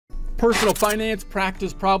Personal finance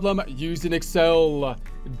practice problem using Excel.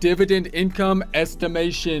 Dividend income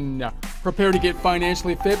estimation. Prepare to get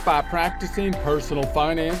financially fit by practicing personal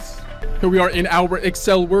finance. Here we are in our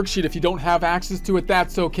Excel worksheet. If you don't have access to it,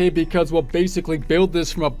 that's okay, because we'll basically build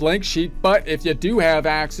this from a blank sheet. But if you do have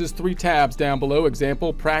access, 3 tabs down below: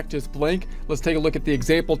 example, practice, blank. Let's take a look at the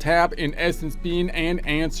example tab, in essence being an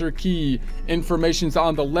answer key. Information's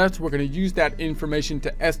on the left. We're going to use that information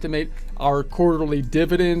to estimate our quarterly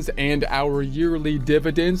dividends and our yearly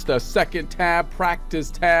dividends. The second tab, practice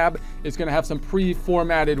tab, is going to have some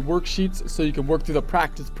pre-formatted worksheets so you can work through the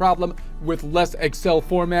practice problem with less Excel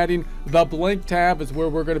formatting. The blank tab is where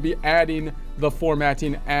we're going to be adding the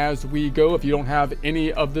formatting as we go. If you don't have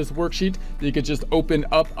any of this worksheet, you could just open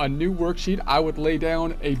up a new worksheet. I would lay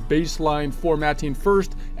down a baseline formatting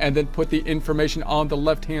first and then put the information on the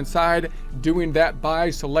left hand side, doing that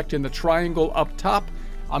by selecting the triangle up top.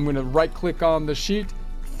 I'm going to right click on the sheet,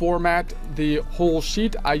 format the whole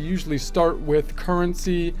sheet. I usually start with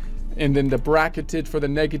currency and then the bracketed for the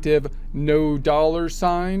negative, no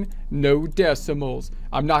 $sign, no decimals.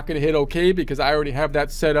 I'm not going to hit OK because I already have that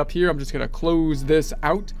set up here. I'm just going to close this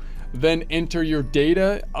out. Then enter your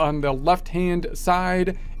data on the left hand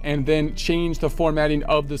side and then change the formatting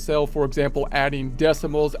of the cell. For example, adding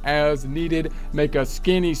decimals as needed. Make a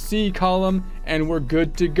skinny C column and we're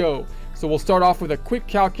good to go. So we'll start off with a quick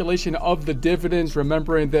calculation of the dividends,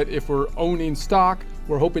 remembering that if we're owning stock,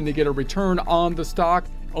 we're hoping to get a return on the stock.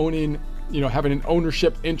 Owning, having an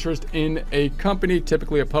ownership interest in a company,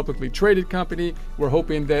 typically a publicly traded company, we're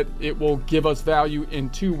hoping that it will give us value in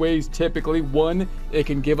 2 ways. Typically, 1, it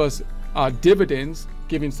can give us dividends,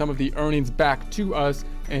 giving some of the earnings back to us,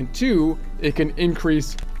 and 2, it can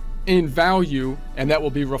increase in value, and that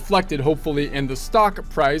will be reflected hopefully in the stock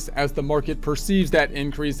price as the market perceives that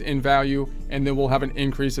increase in value, and then we'll have an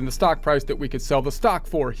increase in the stock price that we could sell the stock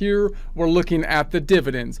for. Here we're looking at the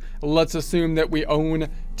dividends. Let's assume that we own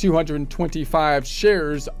 225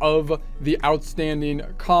 shares of the outstanding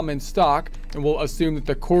common stock, and we'll assume that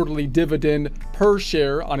the quarterly dividend per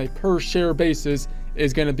share on a per share basis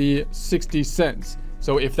is going to be 60 cents.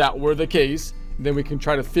 So if that were the case, then we can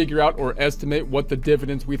try to figure out or estimate what the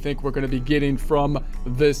dividends we think we're going to be getting from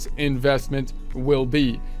this investment will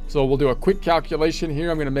be. So we'll do a quick calculation here.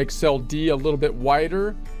 I'm going to make cell D a little bit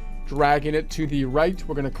wider, dragging it to the right.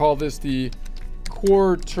 We're going to call this the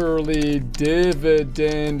quarterly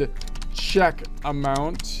dividend check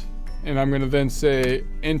amount. And I'm going to then say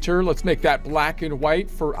enter. Let's make that black and white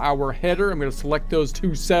for our header. I'm going to select those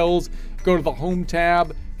 2 cells, go to the home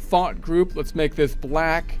tab, font group. Let's make this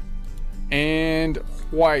black and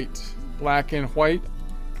white. Black and white.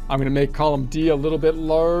 I'm going to make column D a little bit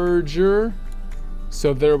larger.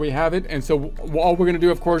 So there we have it. And so all we're going to do,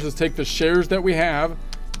 of course, is take the shares that we have.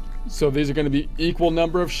 So these are going to be equal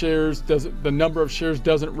number of shares. The number of shares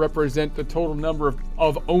doesn't represent the total number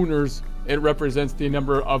of owners. It represents the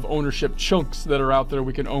number of ownership chunks that are out there.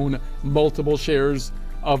 We can own multiple shares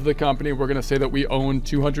of the company. We're going to say that we own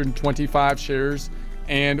 225 shares.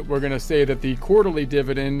 And we're going to say that the quarterly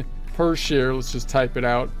dividend per share, let's just type it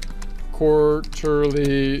out,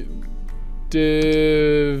 quarterly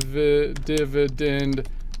dividend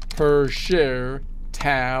per share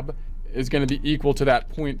tab is going to be equal to that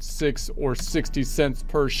 0.6 or 60 cents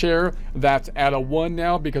per share. That's at a 1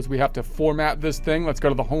 now because we have to format this thing. Let's go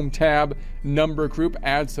to the home tab, number group,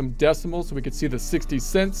 add some decimals so we can see the 60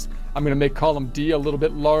 cents. I'm going to make column D a little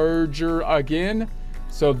bit larger again.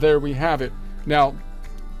 So there we have it. Now,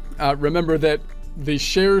 remember that the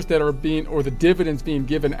shares that are being, or the dividends being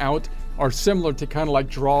given out, are similar to kind of like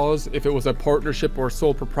draws if it was a partnership or a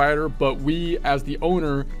sole proprietor, but we as the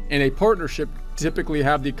owner in a partnership typically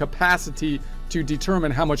have the capacity to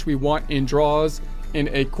determine how much we want in draws. In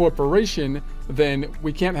a corporation, then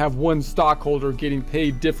we can't have one stockholder getting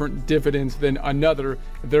paid different dividends than another.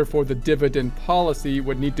 Therefore, the dividend policy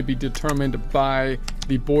would need to be determined by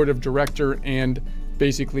the board of director and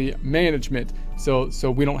basically management. So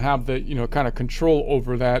we don't have the kind of control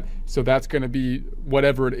over that. So that's going to be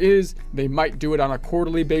whatever it is. They might do it on a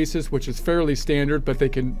quarterly basis, which is fairly standard, but they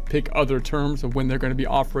can pick other terms of when they're going to be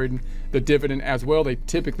offering the dividend as well. They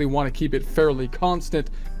typically want to keep it fairly constant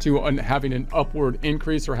to having an upward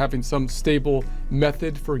increase or having some stable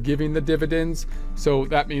method for giving the dividends. So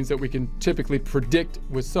that means that we can typically predict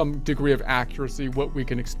with some degree of accuracy what we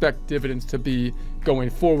can expect dividends to be going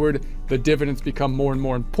forward. The dividends become more and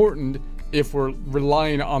more important if we're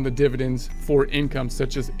relying on the dividends for income,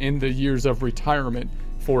 such as in the years of retirement,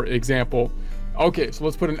 for example. Okay, so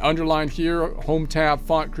let's put an underline here, home tab,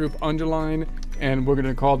 font group, underline, and we're going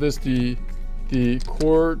to call this the the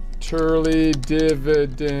quarterly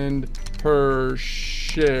dividend per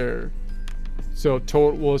share. So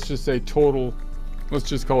total, well, let's just say total, let's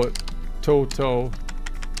just call it total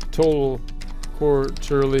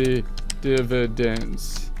quarterly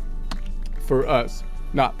dividends for us,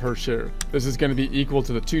 not per share. This is going to be equal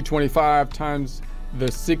to the 225 times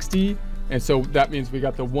the 60. And so that means we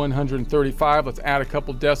got the 135. Let's add a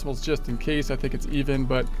couple decimals just in case. I think it's even,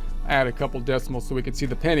 but add a couple decimals so we can see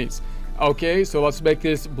the pennies. Okay, so let's make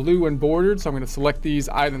this blue and bordered. So I'm going to select these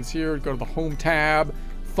items here, go to the home tab,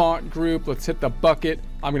 font group, let's hit the bucket.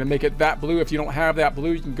 I'm going to make it that blue. If you don't have that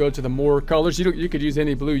blue, you can go to the more colors. You could use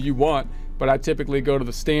any blue you want, but I typically go to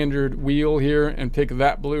the standard wheel here and pick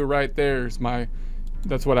that blue right there.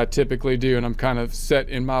 That's what I typically do, and I'm kind of set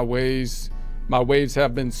in my ways. My ways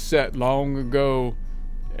have been set long ago,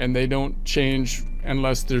 and they don't change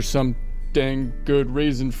unless there's some dang good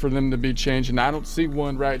reason for them to be changed, and I don't see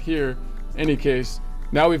one right here. Any case,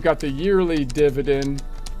 now we've got the yearly dividend.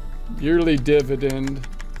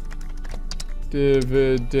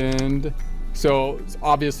 So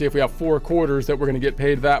obviously if we have 4 quarters that we're going to get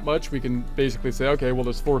paid that much, we can basically say, okay, well,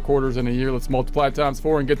 there's 4 quarters in a year. Let's multiply times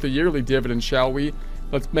 4 and get the yearly dividend, shall we?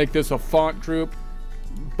 Let's make this a font group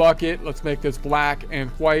bucket. Let's make this black and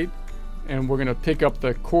white, and we're going to pick up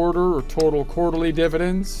the quarter or total quarterly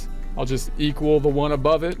dividends. I'll just equal the one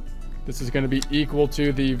above it. This is going to be equal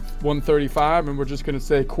to the 135, and we're just going to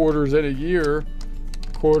say quarters in a year.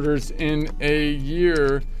 Quarters in a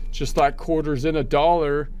year, just like quarters in a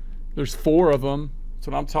dollar. There's 4 of them. That's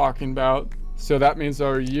what I'm talking about. So that means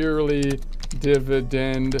our yearly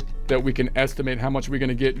dividend that we can estimate how much we're going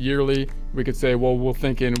to get yearly. We could say, well, we'll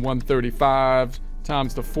think in 135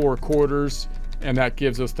 times the 4 quarters, and that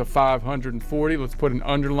gives us the 540. Let's put an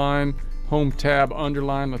underline, home tab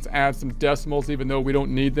underline. Let's add some decimals, even though we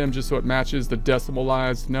don't need them, just so it matches the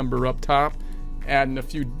decimalized number up top. Adding a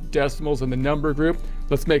few decimals in the number group.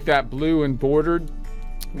 Let's make that blue and bordered.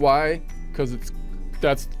 Why? Because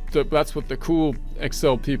that's what the cool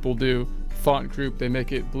Excel people do. Font group, they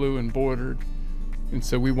make it blue and bordered, and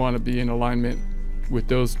so we want to be in alignment with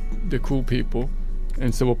the cool people.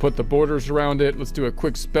 And so we'll put the borders around it. Let's do a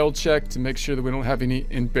quick spell check to make sure that we don't have any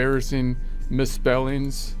embarrassing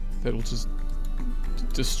misspellings that'll just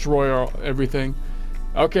destroy everything.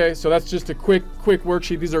 Okay, so that's just a quick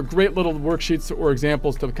worksheet. These are great little worksheets or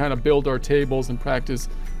examples to kind of build our tables and practice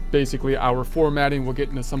basically our formatting. We'll get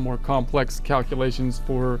into some more complex calculations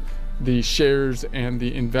for the shares and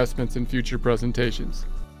the investments in future presentations.